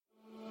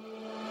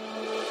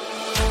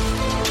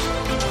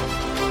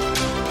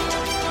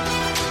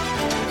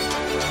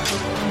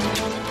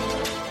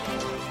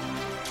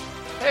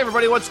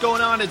everybody, what's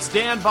going on? It's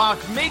Dan Bach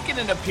making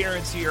an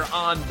appearance here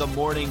on The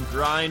Morning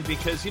Grind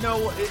because,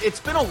 it's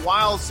been a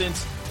while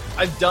since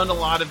I've done a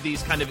lot of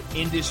these kind of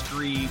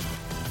industry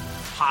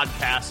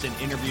podcasts and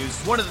interviews.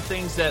 It's one of the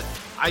things that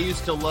I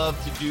used to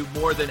love to do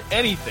more than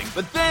anything.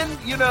 But then,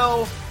 you end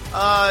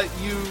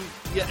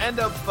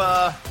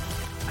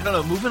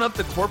up, moving up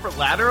the corporate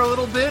ladder a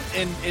little bit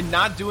and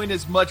not doing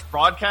as much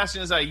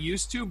broadcasting as I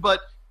used to.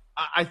 But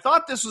I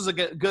thought this was a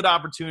good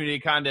opportunity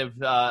to kind of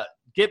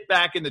get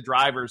back in the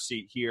driver's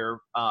seat here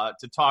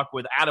to talk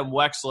with Adam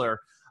Wexler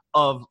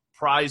of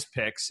Prize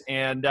Picks.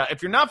 And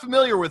if you're not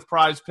familiar with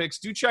Prize Picks,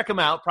 do check them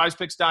out,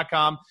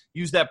 prizepicks.com.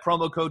 Use that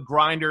promo code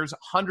GRINDERS,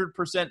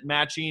 100%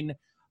 matching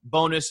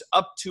bonus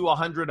up to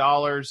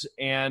 $100.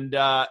 And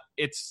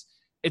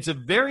it's a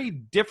very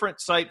different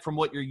site from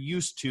what you're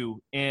used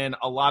to in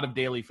a lot of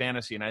daily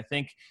fantasy. And I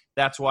think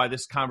that's why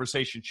this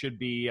conversation should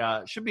be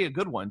a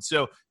good one.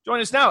 So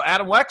join us now,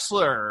 Adam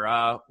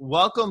Wexler.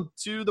 Welcome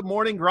to the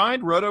Morning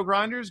Grind, Roto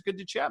Grinders. Good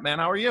to chat, man.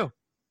 How are you?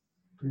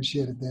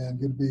 Appreciate it, Dan.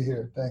 Good to be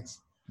here.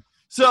 Thanks.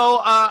 So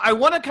I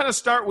want to kind of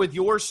start with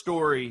your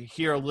story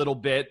here a little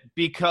bit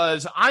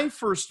because I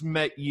first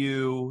met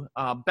you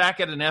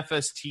back at an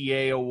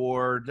FSTA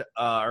award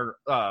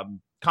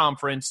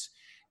conference.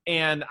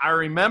 And I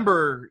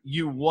remember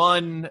you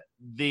won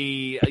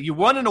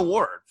an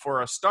award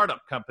for a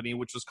startup company,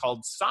 which was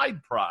called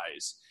Side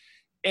Prize.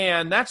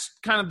 And that's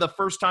kind of the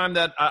first time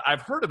that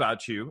I've heard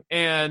about you.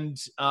 And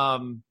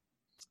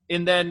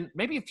then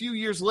maybe a few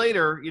years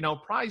later,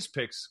 Prize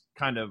Picks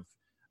kind of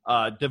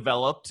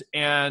developed,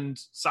 and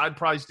Side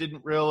Prize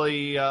didn't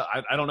really,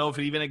 I don't know if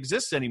it even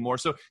exists anymore.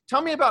 So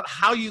tell me about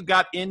how you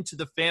got into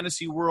the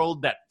fantasy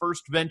world, that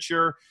first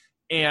venture,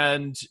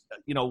 and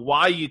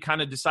why you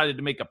kind of decided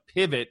to make a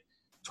pivot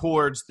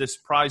towards this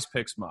Prize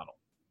Picks model.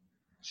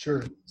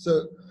 Sure.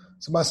 So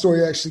my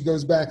story actually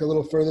goes back a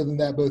little further than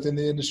that, both in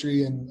the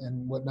industry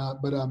and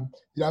whatnot. But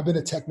I've been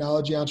a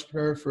technology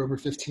entrepreneur for over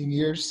 15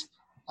 years.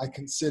 I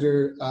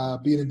consider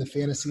being in the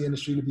fantasy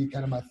industry to be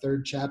kind of my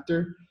third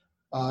chapter.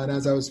 And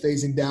as I was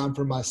phasing down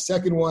from my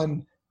second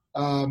one,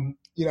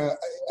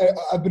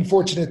 I've been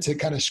fortunate to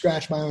kind of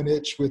scratch my own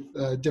itch with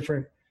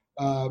different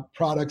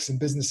products and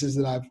businesses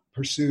that I've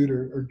pursued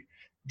or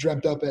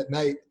dreamt up at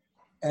night.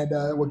 And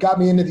what got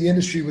me into the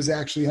industry was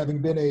actually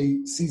having been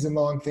a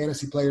season-long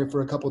fantasy player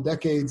for a couple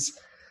decades.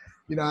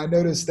 I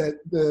noticed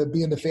that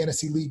being the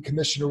fantasy league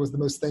commissioner was the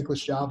most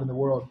thankless job in the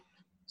world.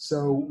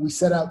 So we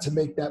set out to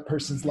make that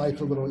person's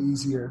life a little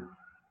easier.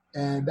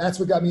 And that's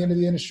what got me into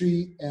the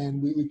industry.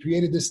 And we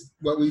created this,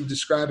 what we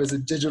describe as a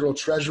digital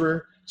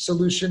treasurer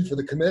solution for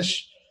the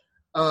commish.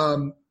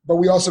 But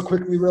we also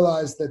quickly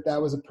realized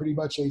that was pretty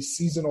much a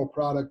seasonal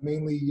product,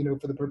 mainly,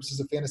 for the purposes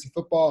of fantasy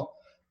football.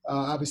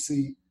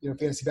 Obviously,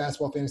 fantasy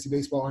basketball, fantasy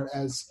baseball aren't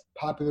as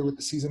popular with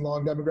the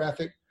season-long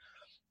demographic.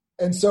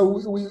 And so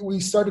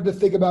we started to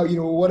think about,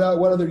 what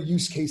other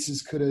use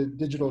cases could a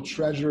digital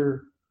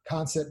treasure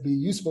concept be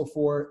useful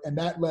for? And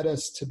that led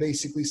us to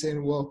basically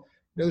saying, well,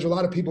 there's a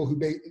lot of people who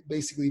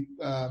basically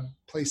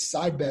place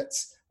side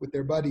bets with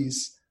their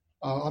buddies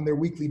on their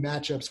weekly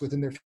matchups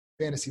within their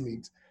fantasy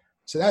leagues.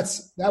 So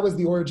that was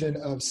the origin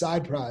of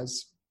Side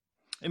Prize.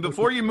 And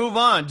before you move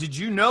on, did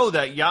you know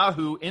that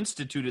Yahoo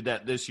instituted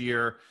that this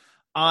year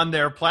on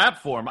their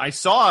platform? I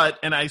saw it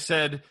and I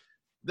said,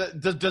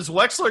 does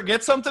Wexler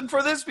get something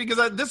for this? Because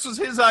this was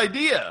his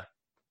idea.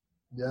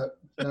 Yep.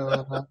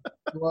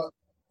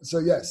 So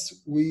yes,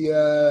 we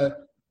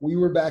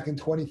were back in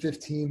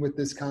 2015 with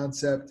this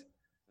concept.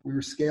 We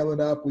were scaling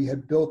up. We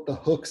had built the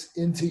hooks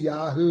into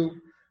Yahoo.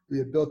 We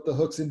had built the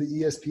hooks into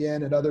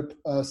ESPN and other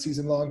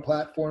season-long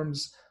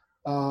platforms.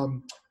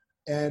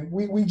 And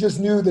we just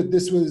knew that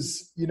this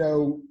was,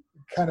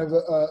 kind of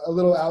a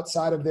little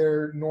outside of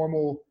their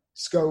normal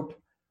scope,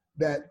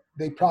 that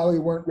they probably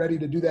weren't ready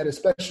to do that,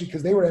 especially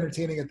because they were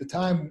entertaining at the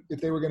time if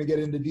they were going to get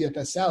into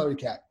DFS salary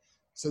cap.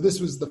 So this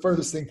was the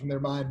furthest thing from their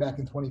mind back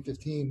in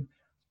 2015.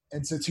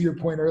 And so to your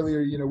point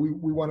earlier,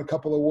 we won a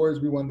couple awards.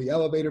 We won the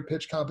elevator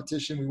pitch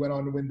competition. We went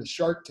on to win the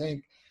Shark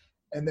Tank.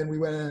 And then we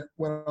went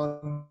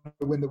on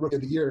to win the Rookie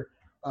of the Year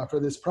for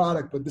this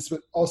product. But this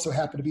would also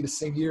happen to be the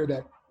same year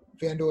that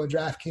FanDuel and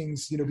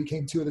DraftKings,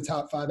 became two of the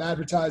top 5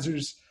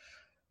 advertisers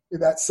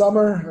that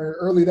summer or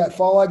early that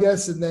fall, I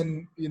guess. And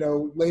then,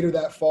 later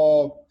that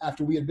fall,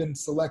 after we had been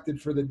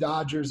selected for the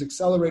Dodgers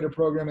Accelerator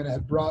program and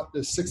had brought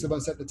the 6 of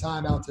us at the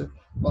time out to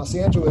Los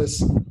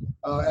Angeles,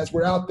 as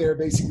we're out there,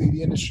 basically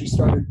the industry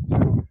started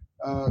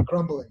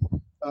crumbling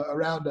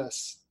around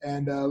us.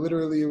 And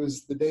literally it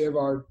was the day of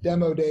our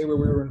demo day where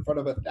we were in front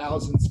of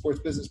 1,000 sports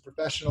business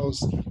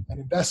professionals and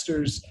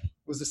investors.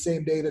 Was the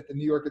same day that the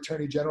New York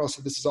Attorney General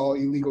said this is all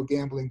illegal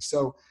gambling.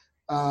 So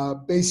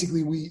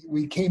basically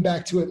we came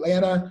back to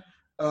Atlanta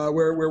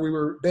where we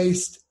were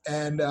based,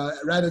 and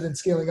rather than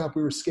scaling up,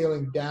 we were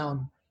scaling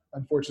down,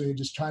 unfortunately,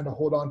 just trying to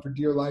hold on for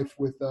dear life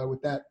with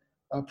that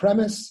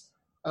premise.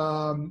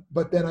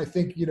 But then I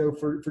think,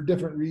 for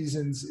different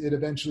reasons, it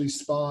eventually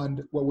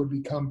spawned what would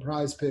become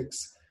Prize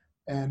Picks.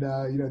 And,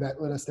 that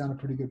led us down a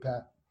pretty good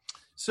path.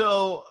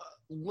 So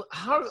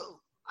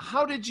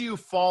how did you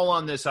fall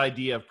on this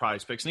idea of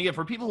Prize Picks? And again,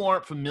 for people who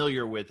aren't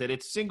familiar with it,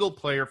 it's single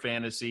player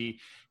fantasy.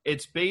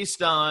 It's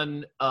based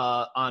on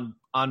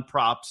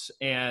props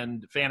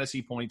and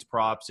fantasy points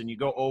props, and you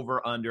go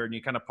over under, and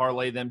you kind of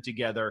parlay them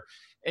together.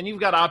 And you've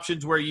got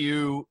options where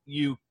you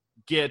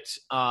get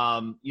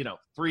 3x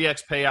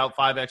payout,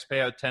 5x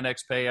payout, 10x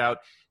payout,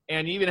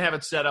 and you even have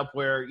it set up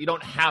where you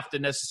don't have to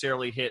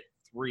necessarily hit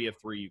 3 of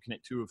 3. You can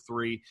hit 2 of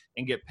 3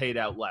 and get paid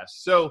out less.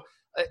 So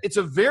it's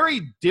a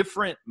very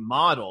different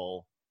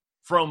model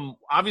from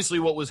obviously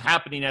what was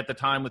happening at the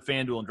time with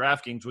FanDuel and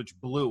DraftKings, which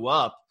blew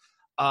up.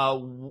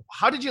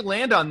 How did you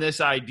land on this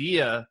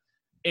idea?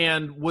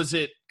 And was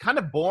it kind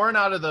of born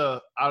out of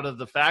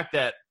the fact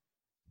that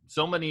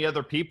so many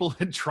other people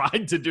had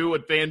tried to do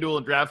what FanDuel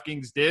and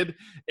DraftKings did,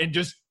 and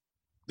just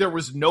there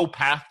was no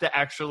path to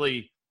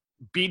actually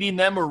beating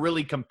them or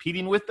really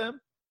competing with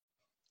them?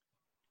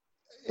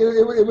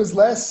 It was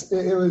less.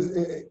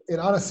 It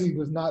honestly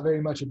was not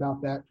very much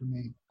about that for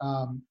me.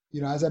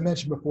 As I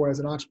mentioned before, as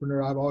an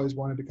entrepreneur, I've always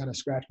wanted to kind of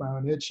scratch my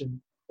own itch,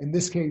 and in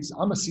this case,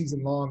 I'm a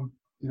season-long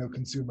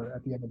consumer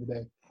at the end of the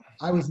day.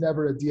 I was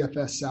never a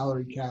DFS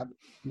salary cap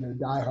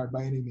diehard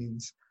by any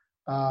means.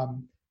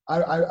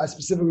 I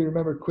specifically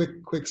remember,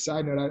 quick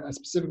side note, I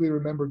specifically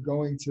remember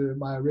going to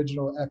my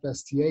original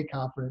FSTA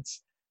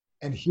conference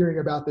and hearing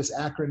about this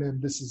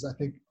acronym. This is, I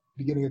think,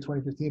 beginning of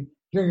 2015,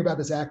 hearing about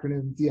this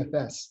acronym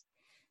DFS.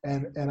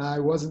 And I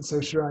wasn't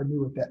so sure I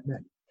knew what that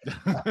meant.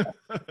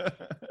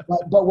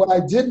 but what I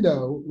did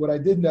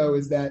know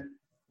is that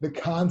the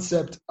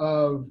concept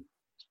of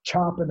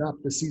chopping up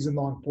the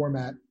season-long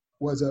format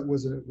was a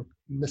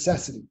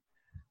necessity.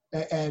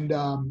 And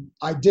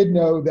I did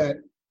know that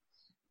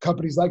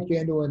companies like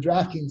FanDuel and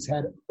DraftKings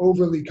had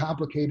overly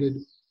complicated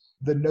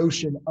the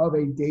notion of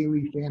a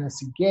daily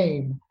fantasy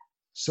game.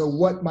 So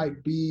what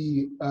might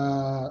be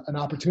an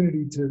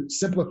opportunity to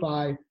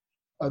simplify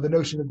the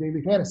notion of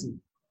daily fantasy?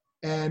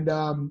 And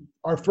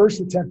our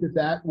first attempt at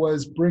that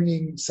was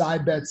bringing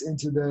side bets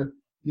into the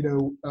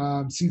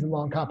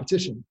season-long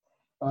competition,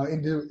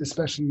 into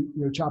especially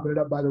chopping it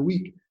up by the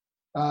week.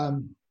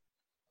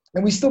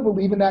 And we still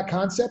believe in that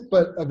concept,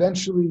 but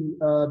eventually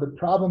the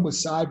problem with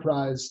side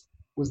prize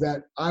was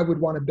that I would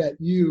want to bet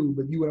you,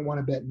 but you wouldn't want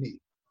to bet me.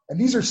 And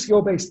these are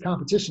skill-based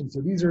competitions,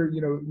 so these are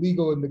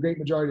legal in the great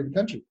majority of the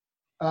country.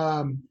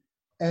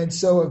 And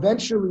so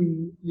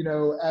eventually,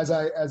 as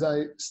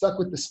I stuck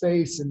with the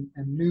space and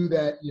knew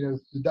that,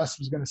 the dust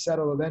was going to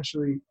settle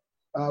eventually,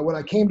 what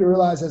I came to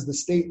realize as the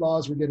state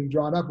laws were getting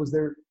drawn up was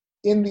there,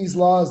 in these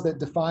laws that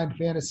defined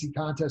fantasy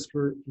contests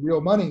for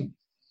real money,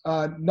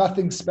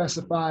 nothing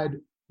specified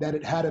that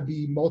it had to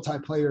be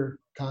multiplayer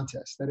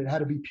contest, that it had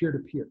to be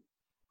peer-to-peer.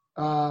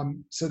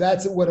 So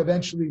that's what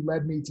eventually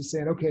led me to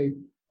saying, okay,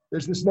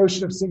 there's this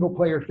notion of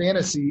single-player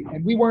fantasy,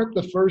 and we weren't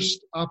the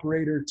first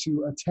operator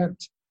to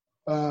attempt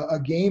a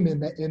game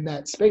in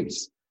that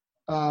space.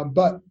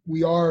 But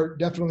we are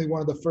definitely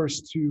one of the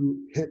first to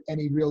hit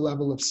any real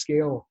level of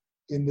scale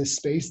in this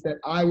space that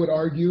I would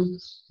argue,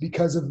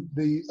 because of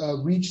the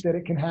reach that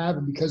it can have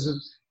and because of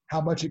how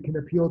much it can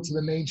appeal to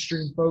the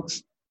mainstream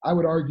folks, I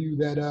would argue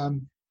that,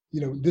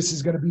 this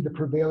is going to be the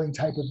prevailing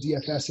type of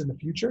DFS in the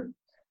future.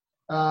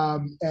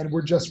 And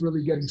we're just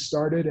really getting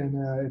started,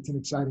 and it's an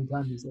exciting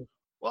time these days.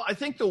 Well, I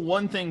think the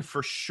one thing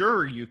for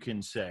sure you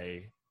can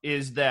say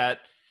is that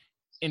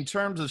in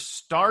terms of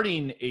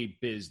starting a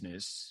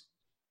business,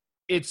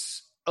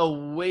 it's a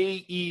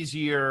way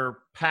easier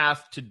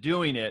path to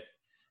doing it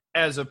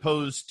as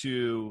opposed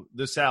to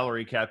the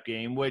salary cap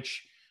game,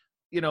 which,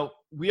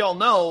 we all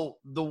know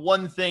the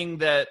one thing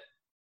that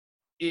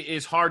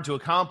is hard to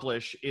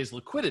accomplish is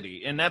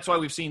liquidity. And that's why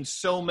we've seen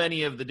so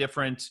many of the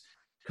different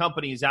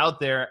companies out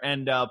there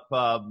end up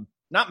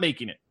not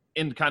making it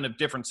in kind of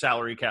different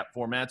salary cap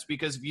formats,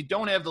 because if you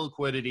don't have the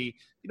liquidity,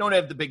 you don't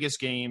have the biggest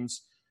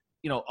games,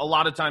 a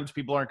lot of times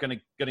people aren't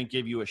going to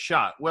give you a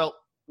shot. Well,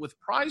 with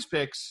Prize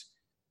Picks,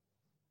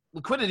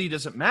 liquidity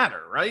doesn't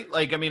matter, right?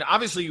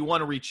 Obviously you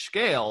want to reach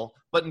scale,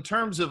 but in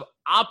terms of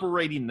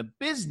operating the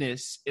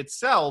business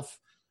itself,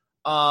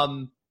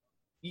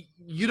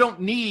 you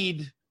don't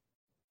need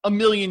 1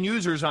 million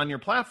users on your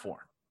platform.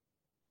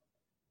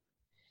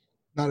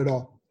 Not at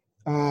all.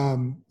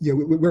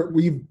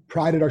 We've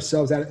prided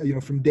ourselves at,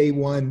 from day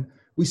one.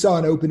 We saw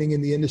an opening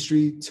in the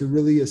industry to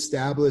really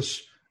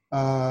establish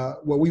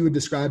what we would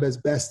describe as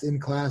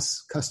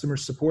best-in-class customer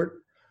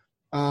support.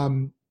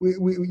 You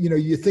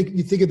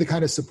think of the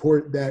kind of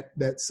support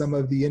that some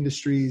of the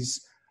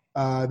industries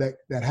that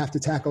have to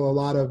tackle a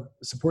lot of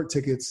support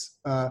tickets.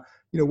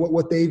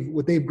 What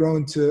they've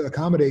grown to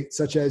accommodate,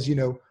 such as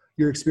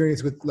your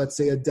experience with, let's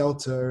say, a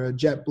Delta or a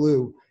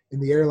JetBlue in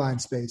the airline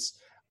space.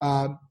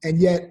 And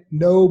yet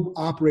no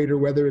operator,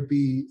 whether it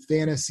be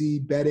fantasy,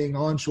 betting,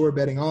 onshore,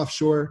 betting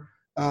offshore,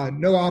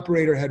 no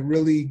operator had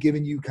really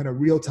given you kind of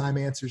real-time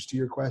answers to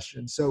your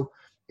questions. So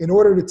in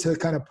order to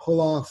kind of pull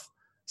off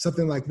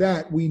something like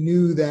that, we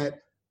knew that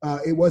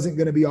it wasn't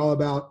going to be all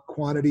about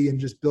quantity and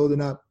just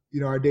building up,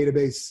 our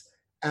database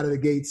out of the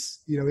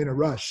gates, in a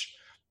rush.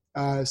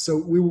 So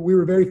we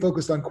were very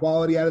focused on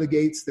quality out of the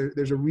gates.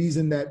 There's a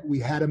reason that we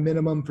had a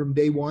minimum from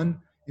day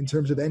one in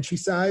terms of entry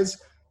size,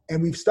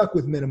 and we've stuck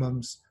with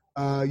minimums.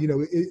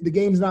 The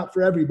game's not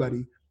for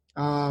everybody,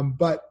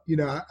 but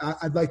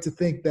I'd like to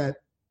think that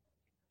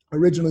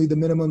originally the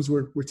minimums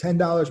were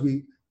 $10.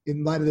 We,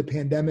 in light of the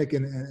pandemic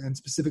and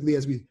specifically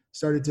as we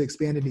started to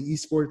expand into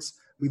esports,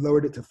 we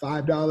lowered it to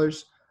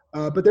 $5.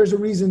 But there's a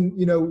reason,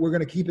 we're going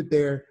to keep it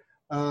there.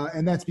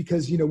 And that's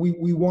because,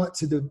 we want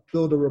to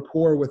build a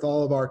rapport with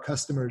all of our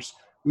customers.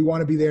 We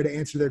want to be there to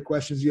answer their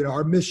questions.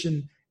 Our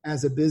mission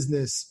as a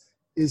business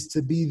is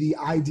to be the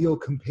ideal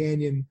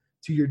companion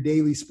to your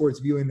daily sports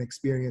viewing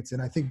experience.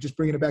 And I think just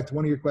bringing it back to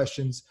one of your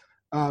questions,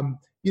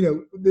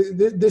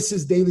 this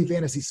is daily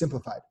fantasy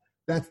simplified.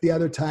 That's the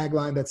other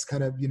tagline that's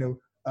kind of,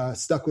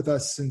 stuck with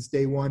us since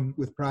day one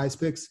with Prize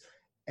Picks.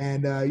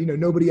 And,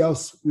 nobody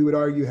else, we would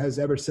argue, has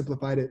ever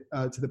simplified it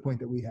to the point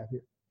that we have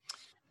here.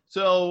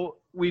 So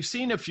we've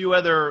seen a few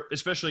other,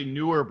 especially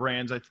newer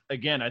brands.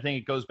 Again, I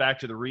think it goes back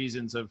to the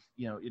reasons of,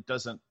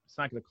 it's not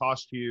going to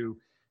cost you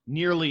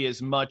nearly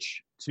as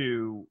much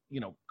to,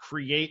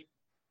 create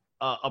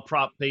a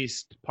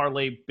prop-based,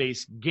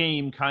 parlay-based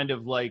game kind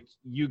of like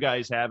you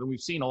guys have. And we've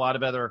seen a lot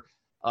of other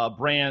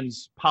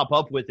brands pop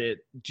up with it.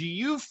 Do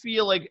you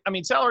feel like,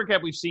 salary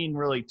cap, we've seen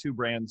really two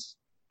brands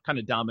kind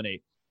of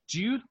dominate. Do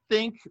you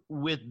think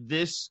with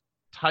this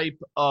type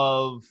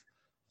of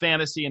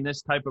fantasy and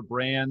this type of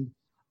brand,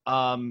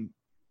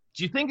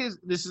 do you think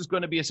this is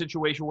going to be a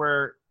situation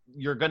where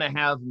you're going to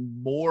have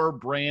more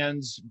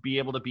brands be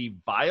able to be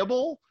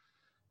viable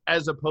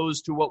as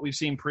opposed to what we've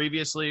seen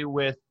previously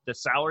with the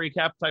salary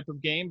cap type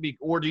of game?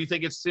 Or do you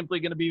think it's simply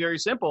going to be very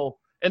simple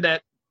and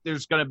that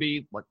there's going to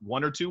be like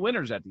one or two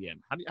winners at the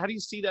end? How do you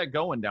see that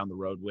going down the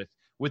road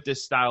with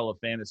this style of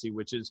fantasy,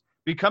 which is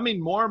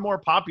becoming more and more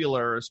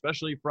popular,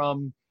 especially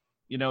from,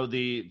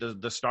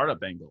 the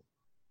startup angle?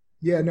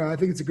 Yeah, no, I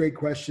think it's a great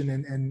question.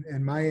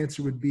 And my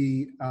answer would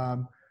be,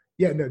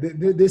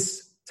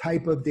 this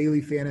type of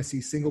daily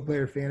fantasy, single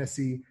player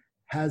fantasy,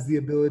 has the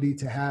ability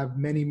to have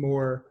many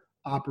more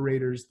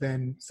operators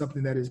than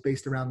something that is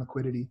based around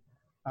liquidity,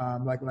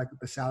 like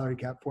the salary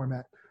cap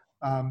format.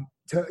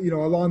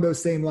 Along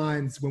those same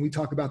lines, when we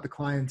talk about the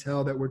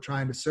clientele that we're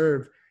trying to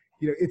serve,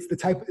 it's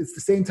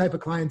the same type of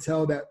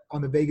clientele that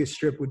on the Vegas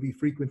Strip would be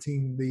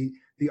frequenting the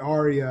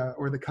Aria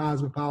or the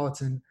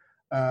Cosmopolitan,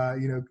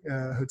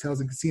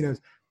 hotels and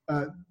casinos.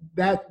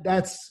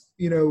 That's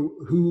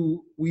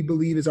who we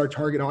believe is our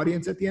target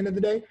audience at the end of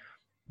the day.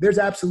 There's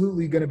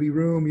absolutely going to be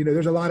room.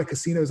 There's a lot of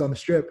casinos on the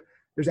Strip.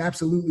 There's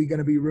absolutely going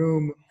to be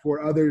room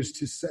for others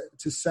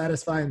to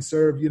satisfy and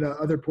serve,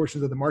 other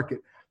portions of the market.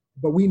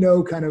 But we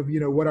know kind of,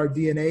 what our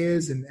DNA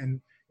is and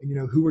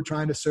who we're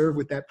trying to serve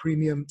with that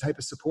premium type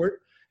of support.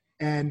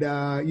 And,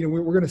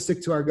 we're going to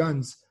stick to our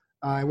guns.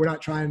 We're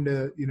not trying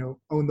to,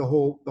 own the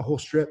whole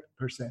strip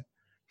per se.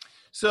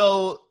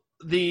 So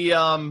the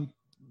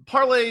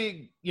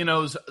parlay,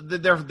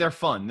 they're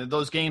fun.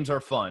 Those games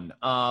are fun.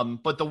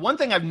 But the one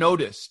thing I've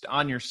noticed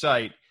on your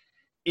site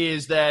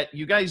is that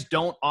you guys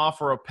don't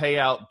offer a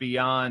payout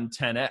beyond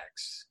 10x.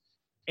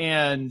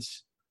 And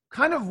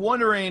kind of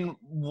wondering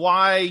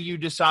why you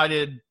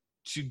decided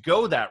to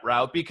go that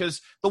route,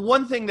 because the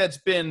one thing that's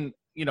been,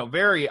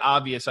 very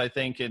obvious, I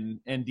think, in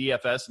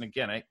DFS, and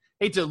again, I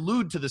hate to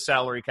allude to the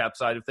salary cap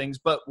side of things,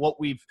 but what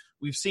we've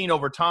seen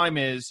over time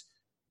is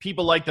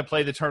people like to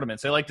play the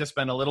tournaments. They like to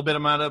spend a little bit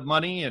amount of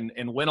money and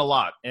win a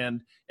lot.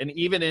 And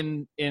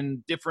even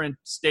in different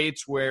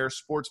states where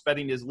sports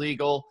betting is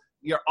legal,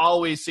 you're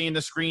always seeing the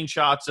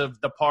screenshots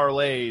of the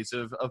parlays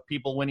of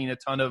people winning a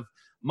ton of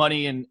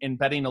money and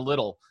betting a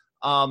little.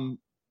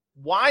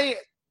 Why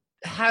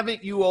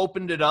haven't you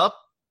opened it up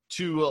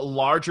to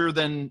larger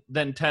than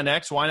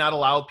 10x? Why not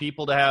allow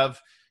people to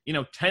have,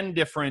 10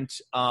 different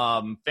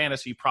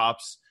fantasy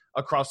props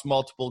across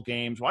multiple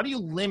games? Why do you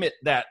limit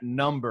that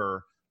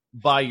number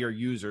by your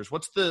users?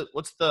 What's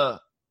the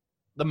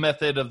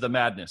method of the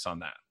madness on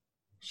that?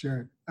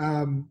 Sure.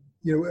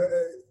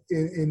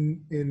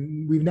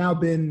 We've now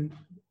been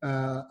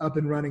up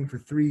and running for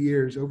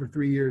over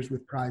 3 years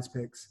with Prize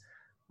Picks.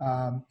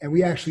 And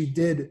we actually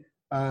did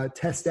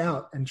test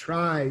out and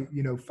try,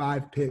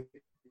 5 pick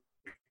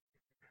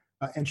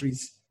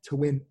entries to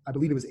win. I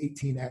believe it was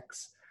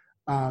 18x.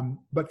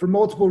 But for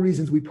multiple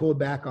reasons, we pulled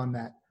back on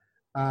that.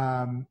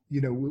 I'd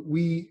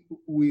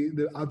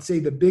say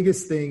the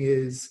biggest thing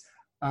is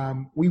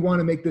we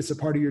want to make this a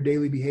part of your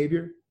daily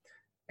behavior.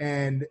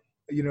 And,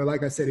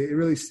 like I said, it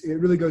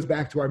really goes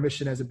back to our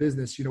mission as a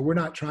business. We're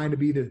not trying to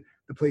be the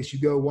place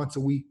you go once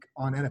a week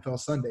on NFL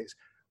Sundays.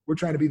 We're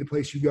trying to be the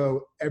place you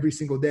go every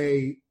single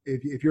day.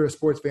 If you're a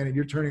sports fan and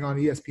you're turning on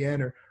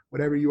ESPN or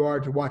whatever you are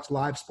to watch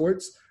live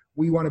sports,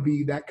 we want to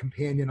be that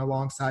companion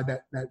alongside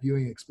that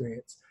viewing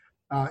experience.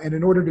 And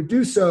in order to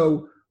do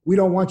so, we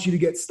don't want you to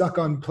get stuck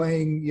on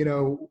playing,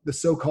 the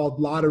so-called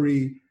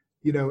lottery,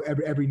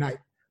 every night,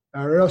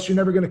 or else you're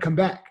never going to come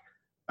back.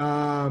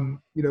 But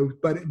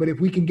if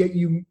we can get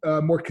you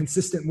more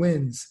consistent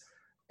wins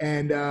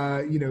and,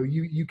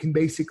 you can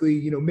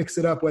basically, mix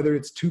it up, whether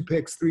it's 2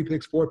 picks, 3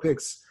 picks, 4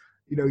 picks,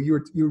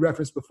 you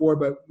referenced before,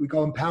 but we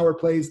call them power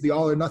plays, the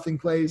all or nothing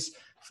plays.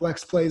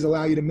 Flex plays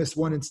allow you to miss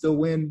one and still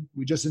win.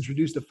 We just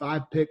introduced a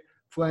 5-pick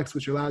flex,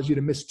 which allows you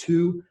to miss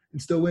 2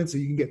 and still win. So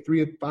you can get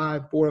 3 of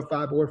 5, 4 of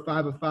 5, or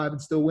 5 of 5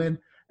 and still win.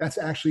 That's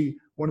actually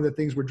one of the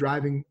things we're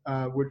driving.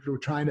 We're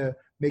trying to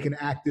make an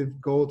active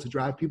goal to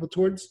drive people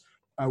towards.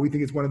 We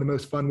think it's one of the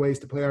most fun ways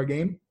to play our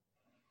game,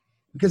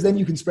 because then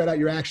you can spread out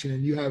your action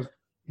and you have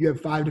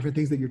 5 different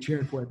things that you're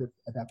cheering for at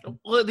that point.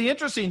 Well, the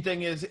interesting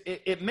thing is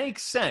it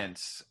makes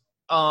sense.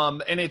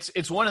 And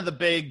it's one of the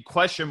big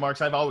question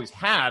marks I've always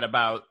had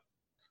about,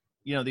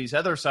 these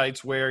other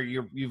sites where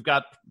you've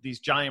got these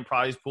giant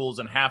prize pools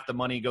and half the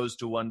money goes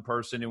to one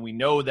person. And we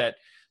know that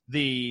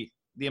the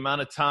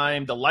amount of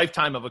time, the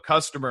lifetime of a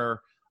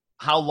customer,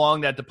 how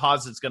long that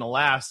deposit's going to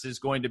last is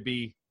going to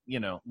be,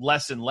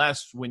 less and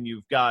less when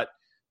you've got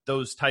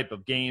those type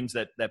of games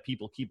that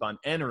people keep on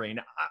entering.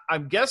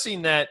 I'm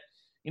guessing that,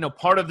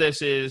 part of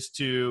this is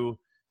to,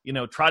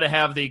 try to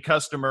have the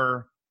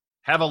customer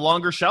have a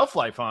longer shelf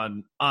life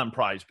on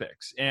Prize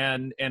Picks.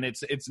 And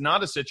it's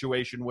not a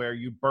situation where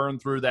you burn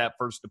through that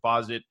first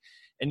deposit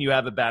and you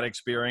have a bad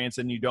experience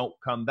and you don't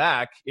come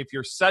back. If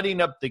you're setting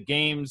up the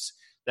games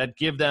that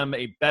give them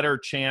a better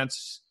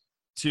chance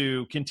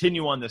to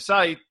continue on the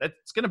site,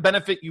 that's going to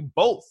benefit you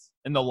both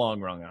in the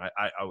long run,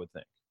 I would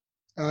think.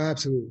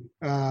 Absolutely.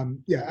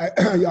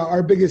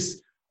 Our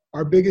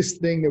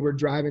biggest thing that we're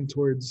driving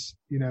towards,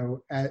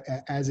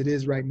 as it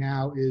is right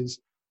now,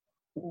 is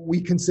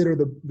we consider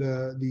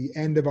the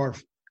end of our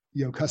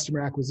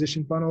customer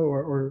acquisition funnel,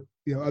 or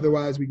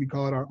otherwise we could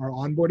call it our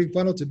onboarding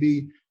funnel, to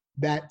be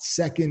that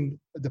second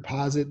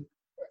deposit,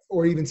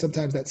 or even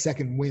sometimes that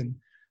second win.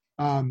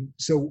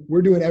 So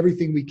we're doing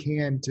everything we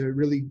can to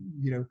really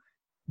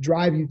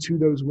drive you to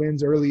those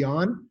wins early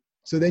on,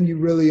 so then you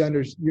really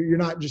you're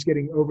not just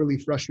getting overly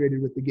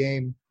frustrated with the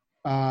game.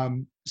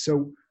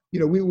 So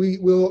we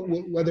will,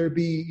 whether it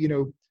be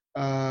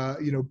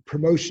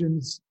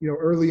promotions,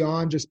 early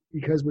on, just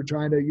because we're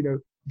trying to,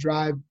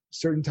 drive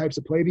certain types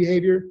of play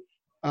behavior.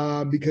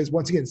 Because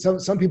once again,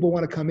 some people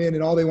want to come in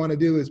and all they want to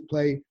do is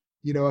play,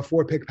 a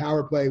 4-pick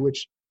power play,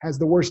 which has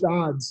the worst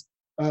odds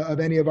of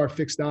any of our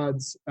fixed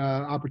odds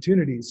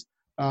opportunities.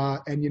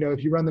 And,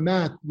 if you run the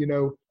math,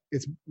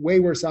 it's way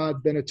worse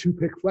odds than a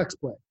 2-pick flex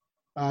play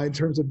in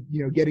terms of,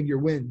 getting your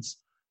wins.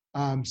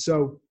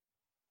 So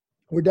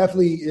we're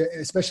definitely,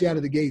 especially out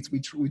of the gates,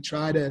 we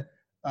try to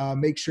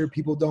make sure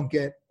people don't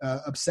get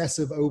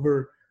obsessive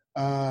over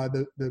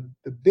the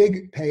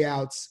big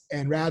payouts,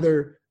 and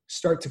rather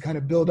start to kind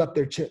of build up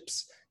their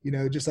chips,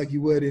 just like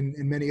you would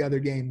in many other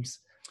games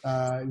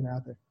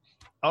out there.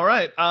 All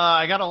right.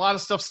 I got a lot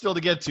of stuff still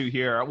to get to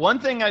here. One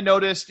thing I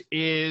noticed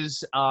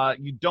is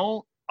you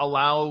don't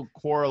allow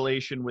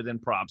correlation within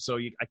props. So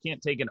I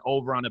can't take an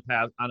over on a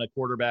pass on a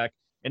quarterback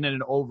and then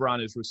an over on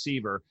his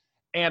receiver.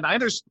 And I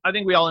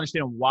think we all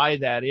understand why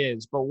that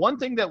is. But one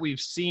thing that we've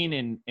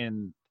seen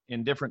in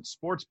different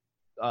sports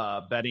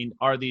betting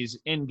are these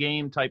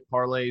in-game type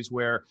parlays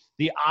where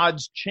the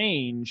odds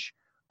change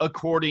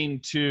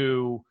according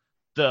to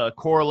the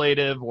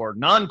correlative or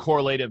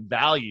non-correlative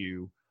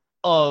value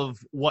of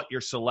what you're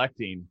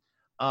selecting.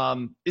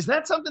 Is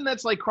that something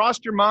that's like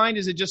crossed your mind?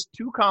 Is it just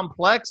too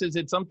complex? Is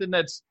it something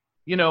that's,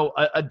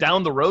 a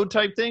down the road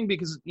type thing?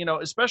 Because,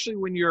 especially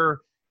when you're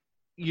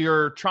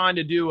trying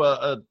to do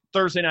a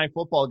Thursday night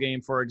football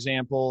game, for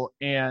example,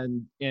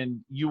 and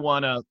you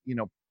want to,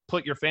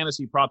 put your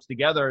fantasy props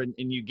together and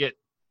you get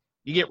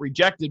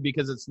rejected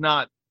because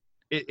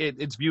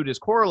it's viewed as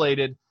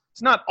correlated.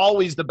 It's not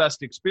always the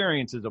best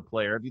experience as a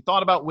player. Have you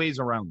thought about ways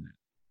around that?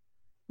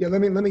 Yeah,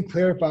 let me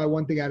clarify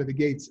one thing out of the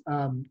gates.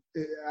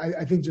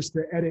 I think just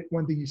to edit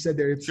one thing you said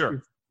there,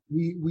 Sure.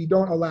 We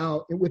don't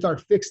allow, with our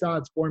fixed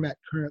odds format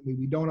currently,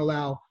 we don't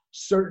allow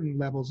certain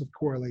levels of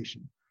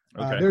correlation.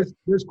 Okay.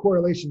 There's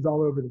correlations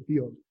all over the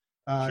field.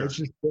 Sure. It's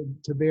just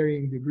to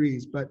varying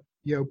degrees. But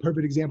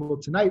perfect example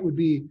tonight would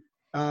be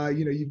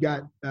you've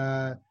got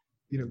Darren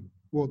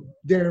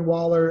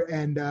Waller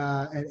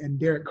and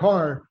Derek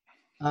Carr.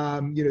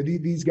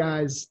 These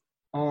guys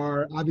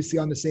are obviously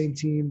on the same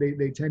team.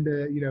 They tend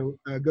to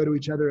go to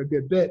each other a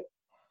good bit.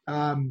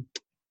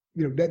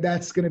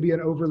 That's going to be an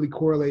overly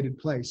correlated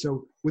play.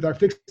 So with our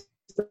fixed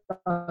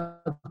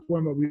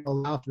format, we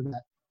allow for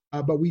that.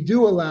 But we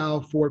do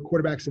allow for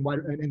quarterbacks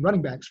and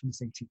running backs from the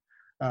same team,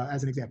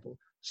 as an example.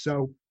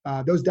 So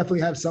those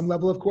definitely have some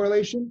level of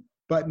correlation,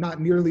 but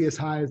not nearly as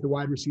high as the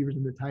wide receivers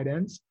and the tight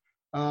ends.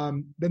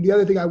 Then the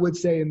other thing I would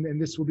say,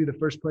 and this will be the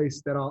first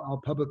place that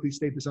I'll publicly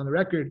state this on the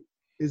record,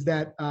 is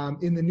that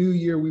in the new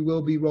year, we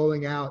will be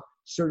rolling out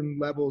certain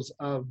levels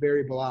of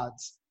variable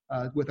odds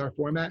with our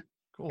format.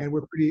 Cool. And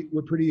we're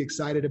pretty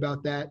excited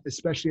about that,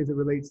 especially as it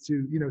relates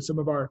to, some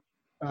of our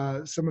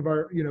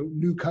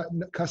new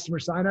customer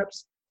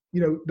signups.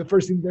 The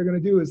first thing they're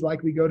going to do is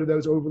likely go to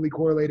those overly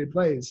correlated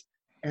plays.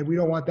 And we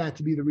don't want that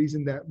to be the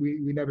reason that we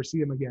never see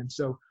them again.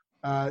 So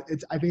I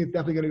think it's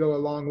definitely going to go a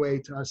long way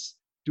to us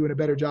doing a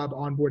better job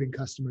onboarding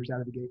customers out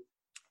of the gate.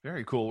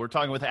 Very cool. We're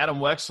talking with Adam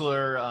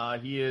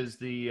Wexler. He is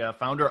the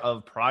founder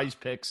of Prize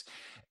Picks.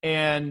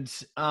 And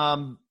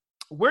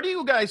where do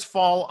you guys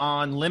fall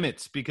on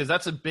limits? Because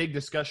that's a big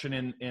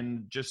discussion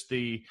in just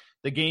the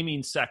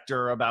gaming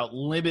sector about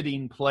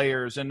limiting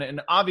players.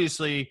 And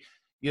obviously,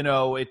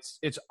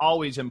 it's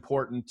always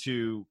important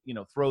to,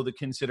 throw the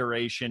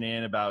consideration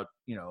in about,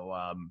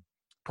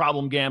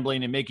 problem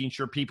gambling and making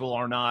sure people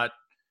are not,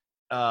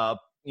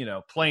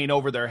 playing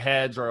over their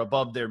heads or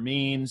above their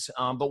means.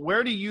 But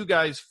where do you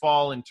guys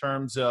fall in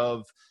terms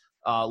of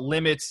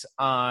limits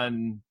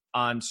on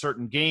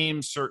certain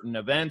games, certain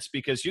events?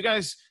 Because you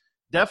guys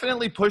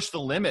definitely push the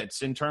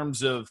limits in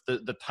terms of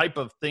the type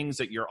of things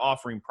that you're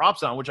offering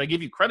props on, which I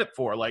give you credit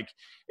for. Like,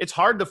 it's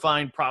hard to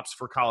find props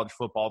for college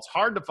football. It's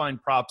hard to find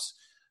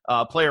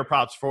player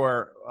props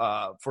for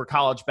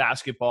college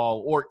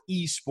basketball or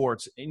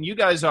esports. And you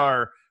guys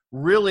are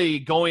really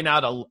going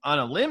out on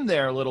a limb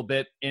there a little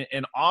bit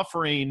and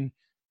offering,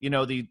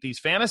 these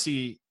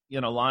fantasy,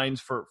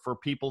 lines for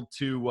people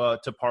to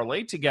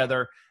parlay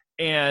together.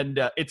 And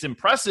it's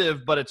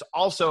impressive, but it's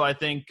also, I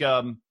think,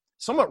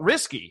 somewhat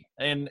risky.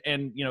 And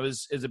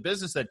as a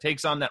business that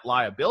takes on that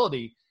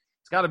liability,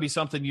 it's got to be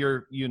something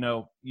you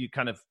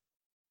kind of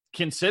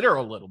consider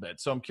a little bit.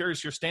 So I'm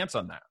curious your stance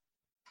on that.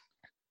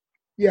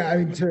 Yeah, I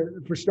mean,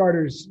 for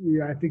starters,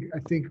 I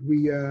think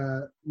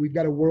we've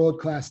got a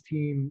world-class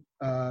team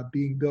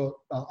being built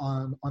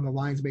on the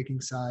lines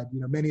making side.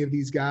 Many of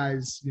these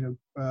guys,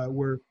 have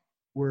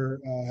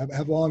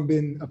long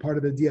been a part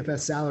of the DFS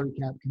salary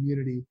cap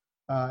community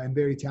and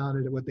very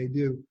talented at what they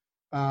do.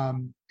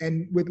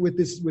 And with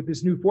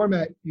this new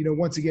format,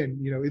 once again,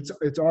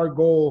 it's our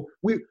goal.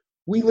 We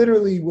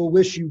literally will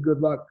wish you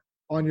good luck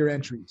on your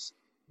entries.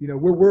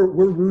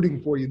 We're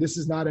rooting for you. This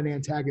is not an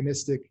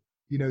antagonistic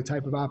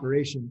type of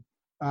operation.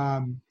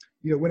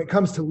 When it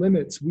comes to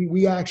limits, we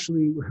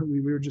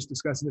were just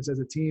discussing this as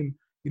a team,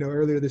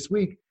 earlier this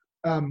week.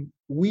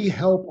 We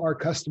help our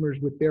customers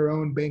with their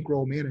own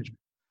bankroll management.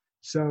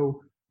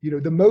 So,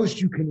 the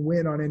most you can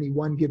win on any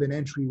one given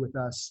entry with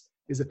us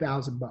is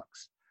 $1,000.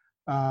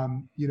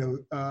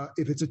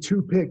 If it's a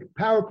 2-pick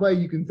power play,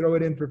 you can throw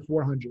it in for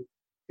 400.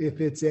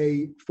 If it's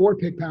a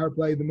 4-pick power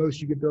play, the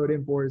most you can throw it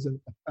in for is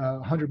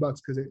 $100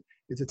 because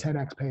it's a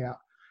 10x payout.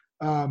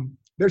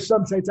 There's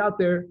some sites out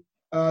there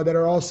that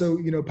are also,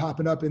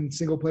 popping up in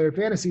single player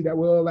fantasy that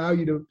will allow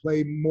you to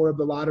play more of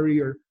the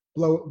lottery or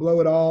blow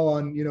it all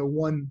on,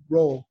 one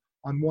roll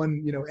on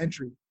one,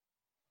 entry.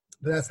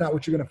 But that's not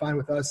what you're going to find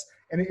with us.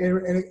 And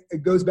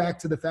it goes back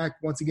to the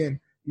fact, once again,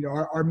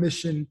 our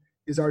mission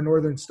is our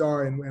Northern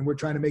Star, and we're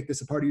trying to make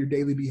this a part of your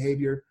daily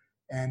behavior.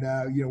 And,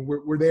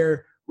 we're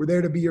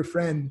there to be your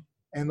friend.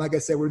 And like I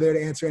said, we're there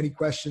to answer any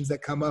questions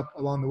that come up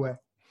along the way.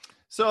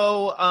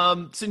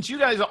 So since you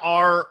guys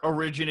are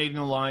originating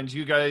the lines,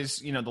 you guys,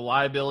 the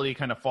liability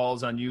kind of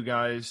falls on you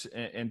guys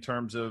in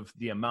terms of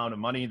the amount of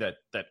money that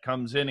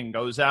comes in and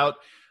goes out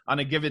on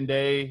a given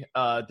day,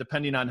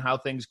 depending on how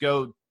things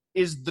go.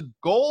 Is the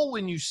goal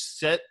when you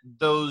set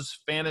those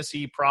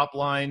fantasy prop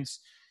lines,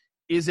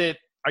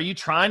 are you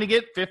trying to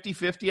get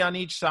 50-50 on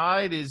each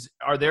side?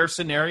 Are there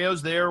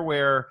scenarios there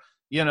where,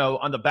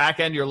 on the back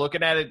end, you're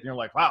looking at it and you're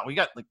like, wow, we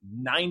got like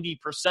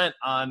 90%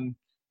 on,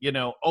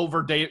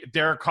 over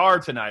Derek Carr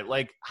tonight.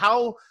 Like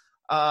how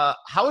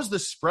is the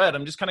spread?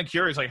 I'm just kind of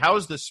curious. Like, how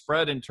is the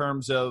spread in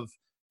terms of,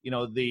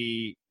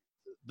 the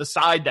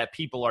side that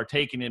people are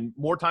taking? And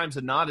more times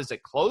than not, is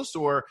it close,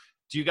 or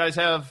do you guys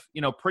have,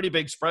 pretty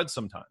big spreads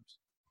sometimes?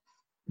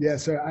 Yeah,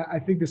 so I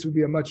think this would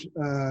be a much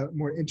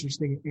more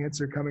interesting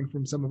answer coming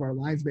from some of our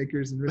lines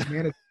makers and risk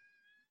managers.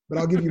 But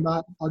I'll give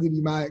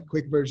you my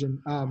quick version.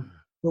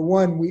 For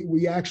one,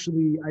 we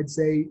actually, I'd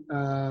say,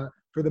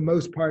 for the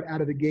most part, out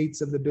of the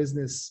gates of the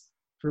business,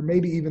 for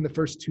maybe even the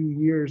first 2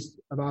 years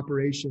of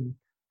operation,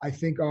 I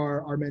think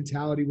our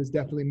mentality was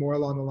definitely more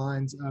along the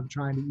lines of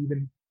trying to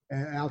even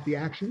out the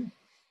action.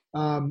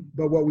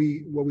 But what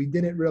we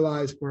didn't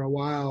realize for a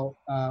while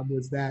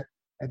was that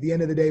at the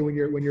end of the day, when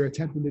you're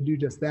attempting to do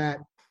just that,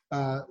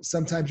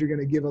 sometimes you're going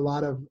to give a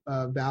lot of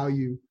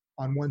value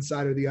on one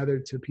side or the other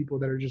to people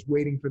that are just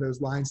waiting for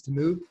those lines to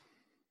move.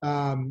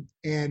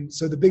 And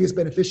so the biggest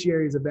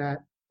beneficiaries of that,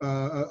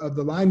 of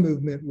the line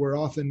movement, were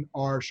often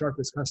our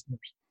sharpest customers.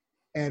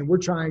 And we're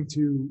trying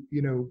to,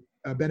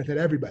 benefit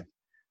everybody,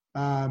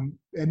 and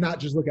not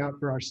just look out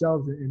for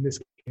ourselves in this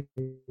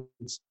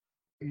case.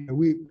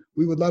 We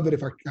would love it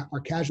if our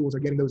casuals are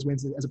getting those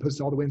wins as opposed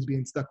to all the wins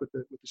being stuck with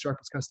the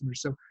sharpest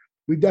customers. So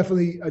we've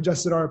definitely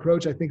adjusted our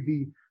approach. I think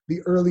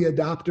the early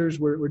adopters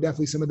were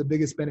definitely some of the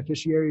biggest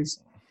beneficiaries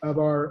of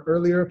our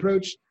earlier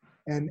approach.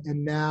 And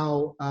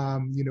now,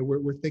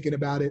 we're thinking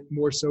about it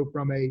more so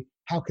from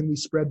how can we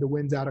spread the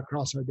wins out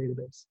across our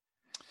database?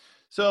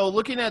 So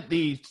looking at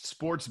the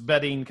sports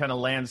betting kind of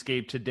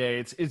landscape today,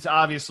 it's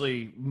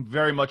obviously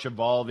very much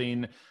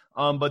evolving.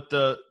 But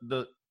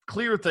the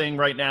clear thing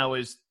right now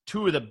is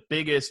two of the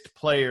biggest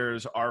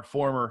players are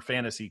former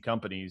fantasy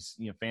companies,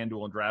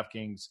 FanDuel and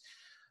DraftKings.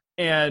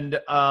 And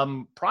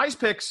Prize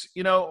Picks,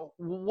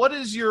 what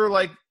is your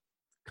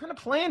kind of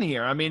plan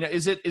here? I mean,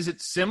 is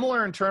it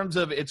similar in terms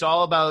of it's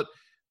all about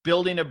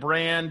building a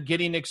brand,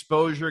 getting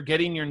exposure,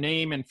 getting your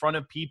name in front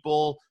of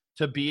people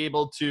to be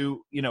able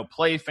to,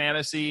 play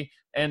fantasy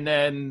and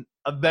then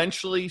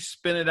eventually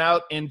spin it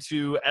out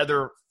into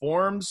other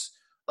forms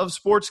of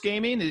sports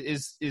gaming?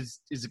 Is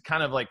it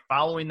kind of like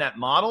following that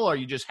model? Or are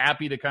you just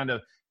happy to kind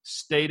of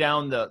stay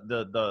down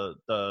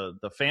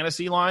the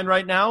fantasy line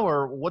right now,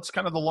 or what's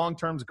kind of the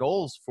long-term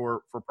goals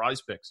for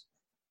Prize Picks?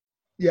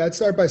 Yeah, I'd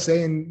start by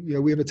saying,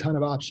 we have a ton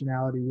of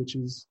optionality, which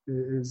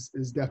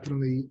is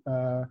definitely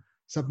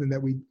something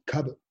that we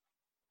covet.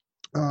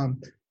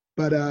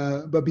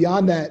 But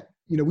beyond that,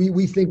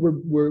 we think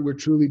we're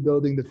truly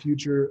building the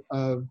future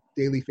of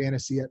daily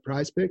fantasy at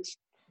Prize Picks,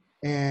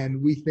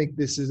 and we think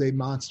this is a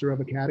monster of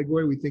a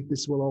category. We think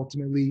this will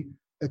ultimately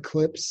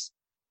eclipse,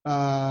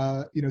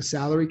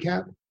 salary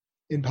cap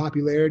in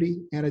popularity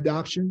and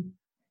adoption.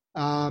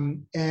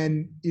 And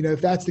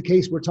if that's the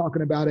case, we're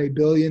talking about $1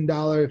 billion,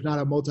 if not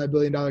a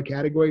multi-billion-dollar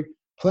category.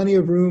 Plenty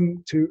of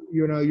room to,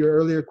 your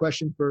earlier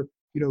question, for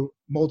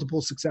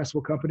multiple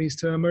successful companies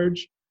to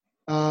emerge.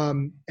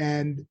 So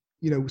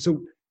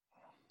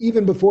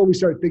even before we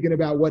start thinking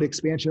about what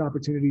expansion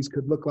opportunities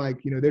could look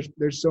like,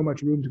 there's so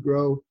much room to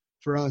grow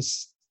for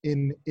us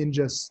in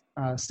just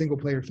single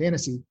player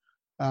fantasy.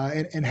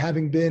 And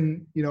having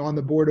been, on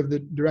the board of the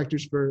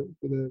directors for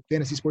the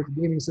Fantasy Sports and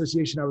Gaming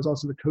Association, I was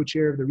also the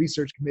co-chair of the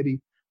research committee.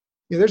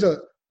 There's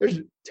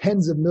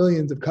tens of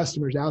millions of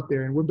customers out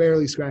there, and we're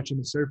barely scratching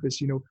the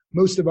surface.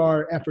 Most of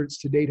our efforts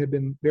to date have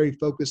been very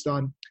focused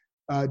on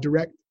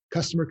direct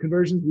customer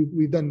conversions.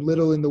 We've done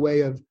little in the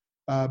way of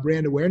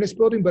brand awareness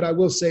building, but I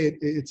will say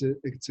it's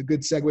a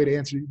good segue to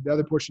answer the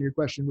other portion of your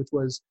question, which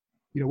was,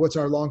 what's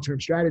our long-term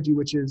strategy,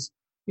 which is,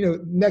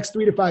 next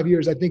 3 to 5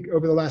 years. I think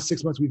over the last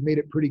 6 months, we've made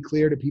it pretty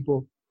clear to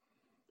people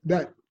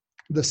that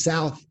the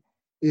South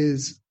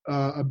is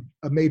a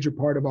major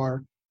part of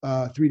our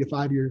 3 to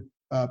 5 year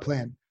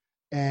plan.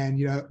 And,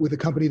 with a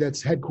company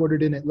that's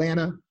headquartered in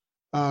Atlanta,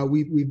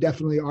 we've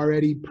definitely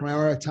already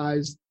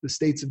prioritized the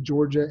states of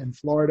Georgia and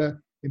Florida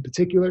in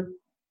particular.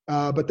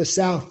 But the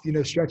South,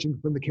 stretching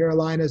from the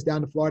Carolinas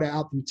down to Florida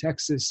out through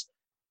Texas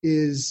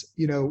is,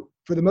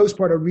 for the most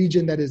part, a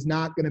region that is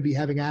not going to be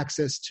having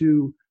access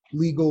to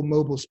legal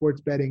mobile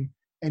sports betting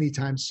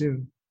anytime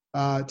soon.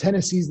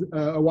 Tennessee's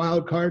a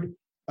wild card.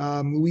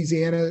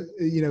 Louisiana,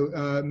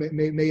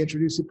 may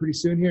introduce it pretty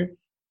soon here.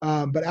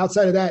 But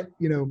outside of that,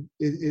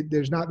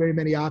 there's not very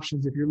many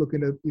options if you're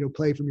looking to,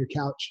 play from your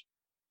couch.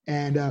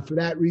 And for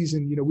that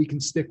reason, we can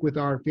stick with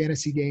our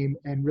fantasy game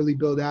and really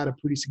build out a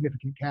pretty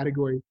significant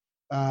category,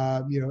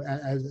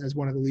 as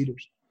one of the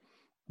leaders.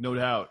 No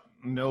doubt.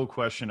 No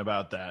question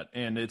about that.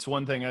 And it's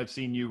one thing I've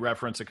seen you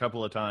reference a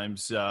couple of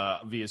times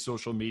via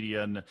social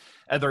media and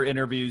other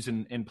interviews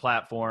and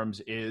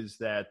platforms is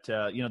that,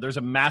 there's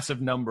a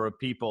massive number of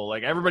people,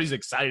 like everybody's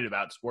excited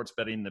about sports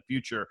betting in the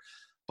future,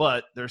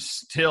 but there's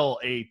still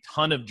a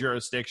ton of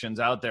jurisdictions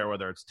out there,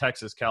 whether it's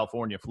Texas,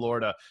 California,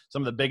 Florida,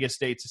 some of the biggest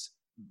states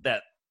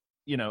that,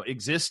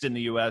 exist in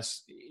the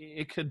U.S.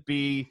 It could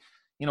be,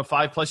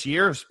 5+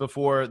 years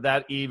before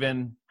that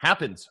even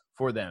happens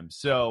for them.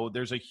 So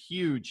there's a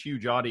huge,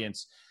 huge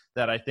audience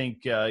that I think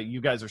you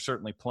guys are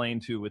certainly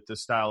playing to with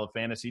this style of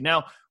fantasy.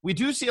 Now, we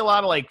do see a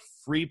lot of like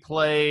free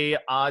play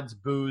odds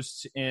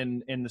boosts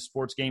in the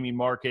sports gaming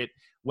market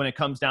when it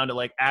comes down to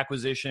like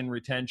acquisition,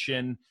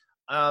 retention.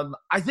 I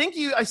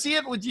see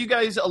it with you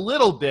guys a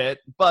little bit,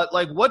 but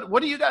like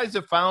what do you guys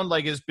have found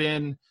like has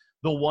been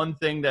the one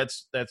thing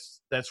that's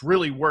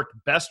really worked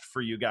best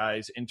for you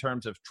guys in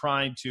terms of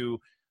trying to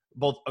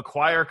both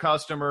acquire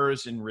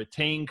customers and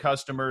retain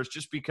customers,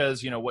 just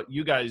because, what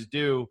you guys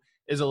do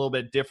is a little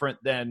bit different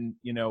than,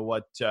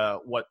 what the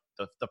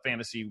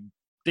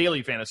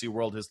daily fantasy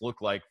world has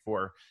looked like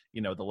for,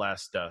 the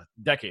last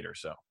decade or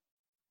so.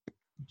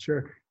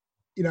 Sure.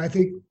 I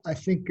think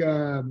if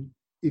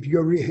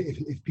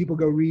if people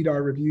go read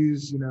our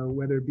reviews,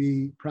 whether it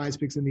be Prize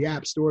Picks in the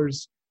app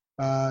stores,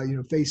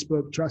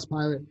 Facebook,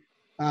 Trustpilot,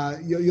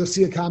 you'll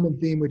see a common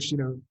theme, which,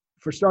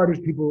 for starters,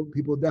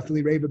 people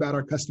definitely rave about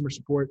our customer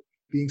support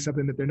being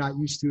something that they're not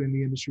used to in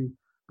the industry.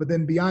 But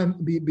then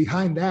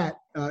behind that,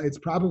 it's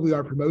probably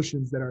our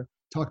promotions that are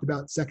talked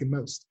about second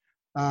most.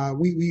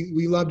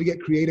 We love to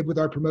get creative with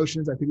our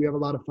promotions. I think we have a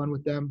lot of fun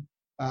with them.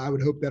 I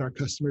would hope that our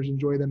customers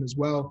enjoy them as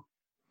well.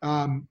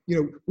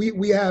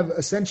 We have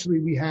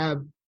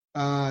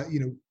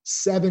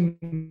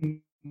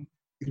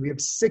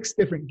 6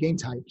 different game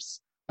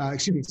types.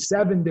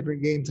 7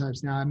 different game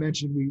types now. I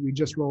mentioned we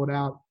just rolled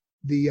out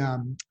the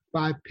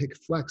 5-pick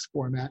flex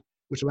format,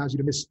 which allows you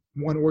to miss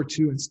 1 or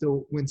 2 and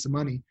still win some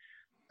money.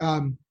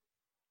 And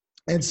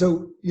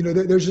so,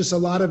 there's just a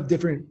lot of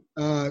different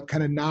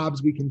kind of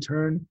knobs we can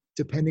turn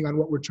depending on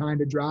what we're trying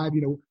to drive.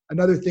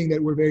 Another thing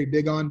that we're very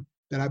big on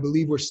that I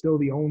believe we're still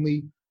the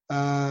only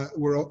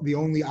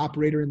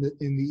operator in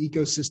the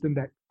ecosystem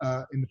that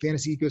in the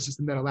fantasy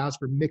ecosystem that allows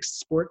for mixed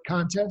sport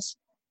contests.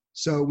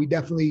 So we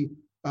definitely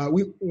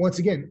once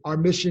again, our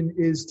mission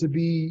is to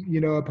be,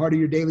 a part of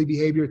your daily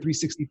behavior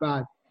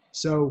 365.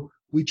 So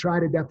we try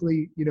to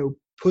definitely,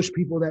 push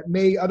people that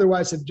may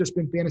otherwise have just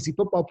been fantasy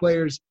football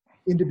players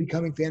into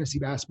becoming fantasy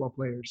basketball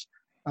players.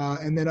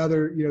 and then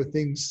other,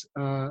 things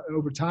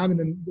over time. And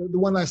then the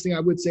one last thing I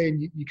would say,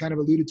 and you kind of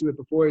alluded to it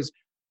before, is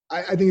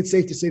I think it's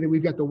safe to say that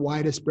we've got the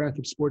widest breadth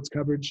of sports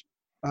coverage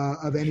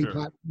of any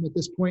platform at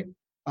this point.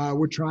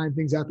 We're trying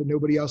things out that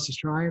nobody else is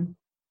trying.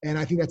 And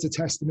I think that's a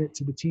testament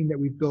to the team that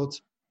we've built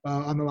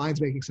on the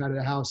lines making side of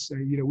the house.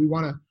 We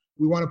want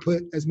to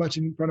put as much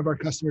in front of our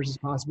customers as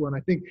possible. And I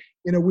think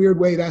in a weird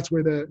way, that's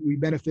where we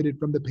benefited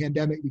from the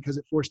pandemic, because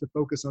it forced a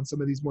focus on some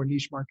of these more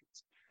niche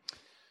markets.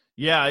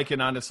 Yeah, I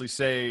can honestly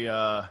say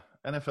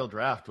NFL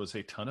draft was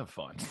a ton of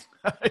fun.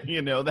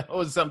 That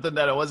was something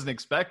that I wasn't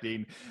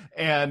expecting.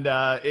 And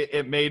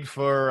it made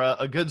for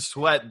a good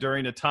sweat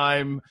during a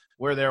time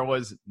where there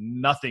was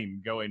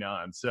nothing going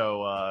on.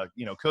 So,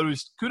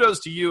 kudos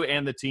to you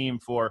and the team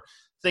for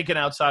thinking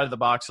outside of the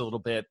box a little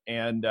bit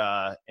and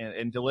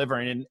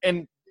delivering.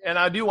 And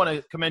I do want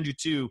to commend you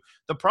too.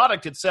 The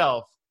product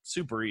itself,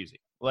 super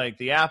easy. Like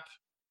the app,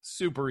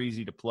 super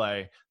easy to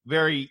play.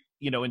 Very,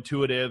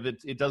 intuitive.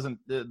 It doesn't,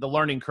 the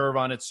learning curve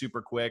on it's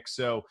super quick.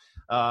 So,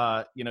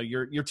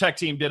 your tech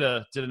team did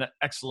an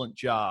excellent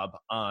job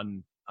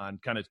on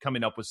kind of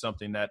coming up with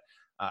something that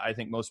I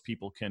think most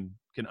people can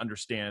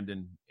understand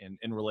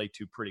and relate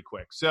to pretty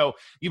quick. So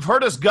you've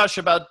heard us gush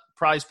about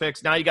Prize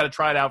Picks. Now you got to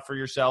try it out for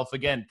yourself.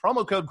 Again,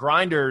 promo code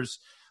Grinders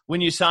when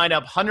you sign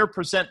up,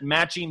 100%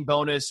 matching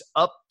bonus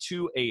up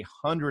to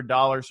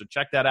 $100. So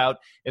check that out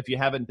if you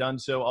haven't done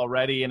so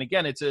already. And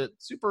again, it's a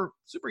super,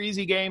 super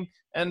easy game.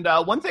 And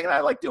one thing that I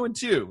like doing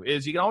too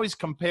is you can always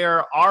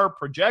compare our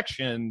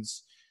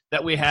projections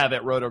that we have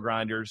at Roto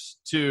Grinders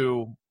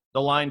to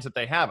the lines that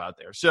they have out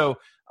there. So,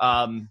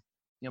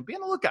 be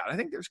on the lookout. I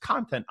think there's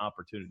content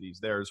opportunities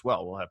there as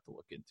well. We'll have to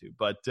look into.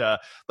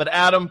 But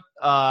Adam,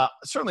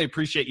 certainly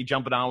appreciate you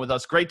jumping on with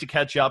us. Great to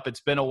catch up.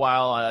 It's been a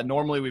while.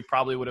 Normally we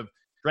probably would have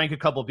drank a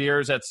couple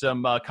beers at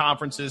some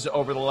conferences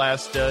over the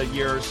last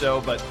year or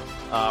so. But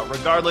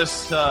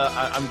regardless,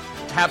 I'm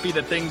happy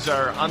that things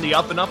are on the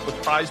up and up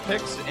with Prize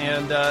Picks,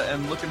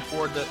 and looking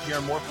forward to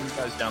hearing more from you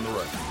guys down the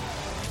road.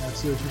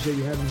 Absolutely. Appreciate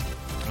you having me.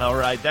 All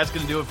right, that's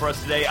going to do it for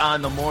us today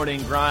on The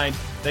Morning Grind.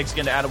 Thanks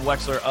again to Adam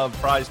Wexler of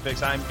Prize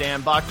Picks. I'm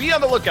Dan Bach. Be on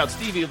the lookout.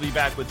 Stevie will be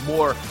back with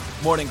more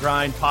Morning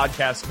Grind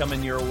podcasts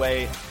coming your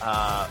way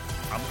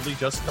probably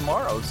just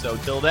tomorrow. So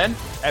till then,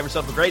 have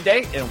yourself a great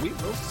day, and we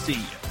will see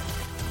you.